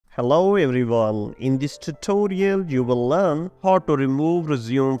Hello everyone, in this tutorial you will learn how to remove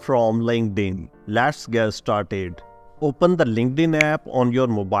resume from LinkedIn. Let's get started. Open the LinkedIn app on your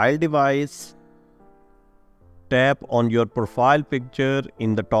mobile device. Tap on your profile picture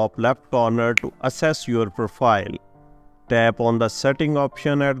in the top left corner to access your profile. Tap on the setting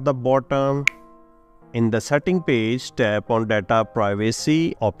option at the bottom. In the setting page, tap on data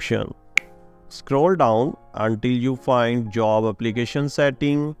privacy option. Scroll down until you find job application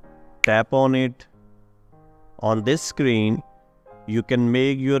setting. Tap on it. On this screen, you can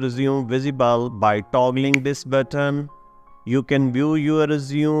make your resume visible by toggling this button. You can view your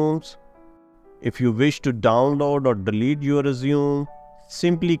resumes. If you wish to download or delete your resume,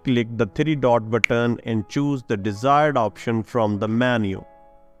 simply click the three-dot button and choose the desired option from the menu.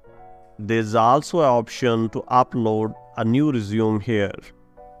 There is also an option to upload a new resume here.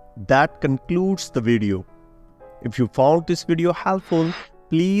 That concludes the video. If you found this video helpful,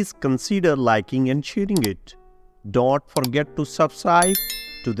 please consider liking and sharing it. Don't forget to subscribe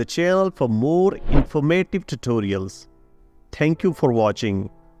to the channel for more informative tutorials. Thank you for watching.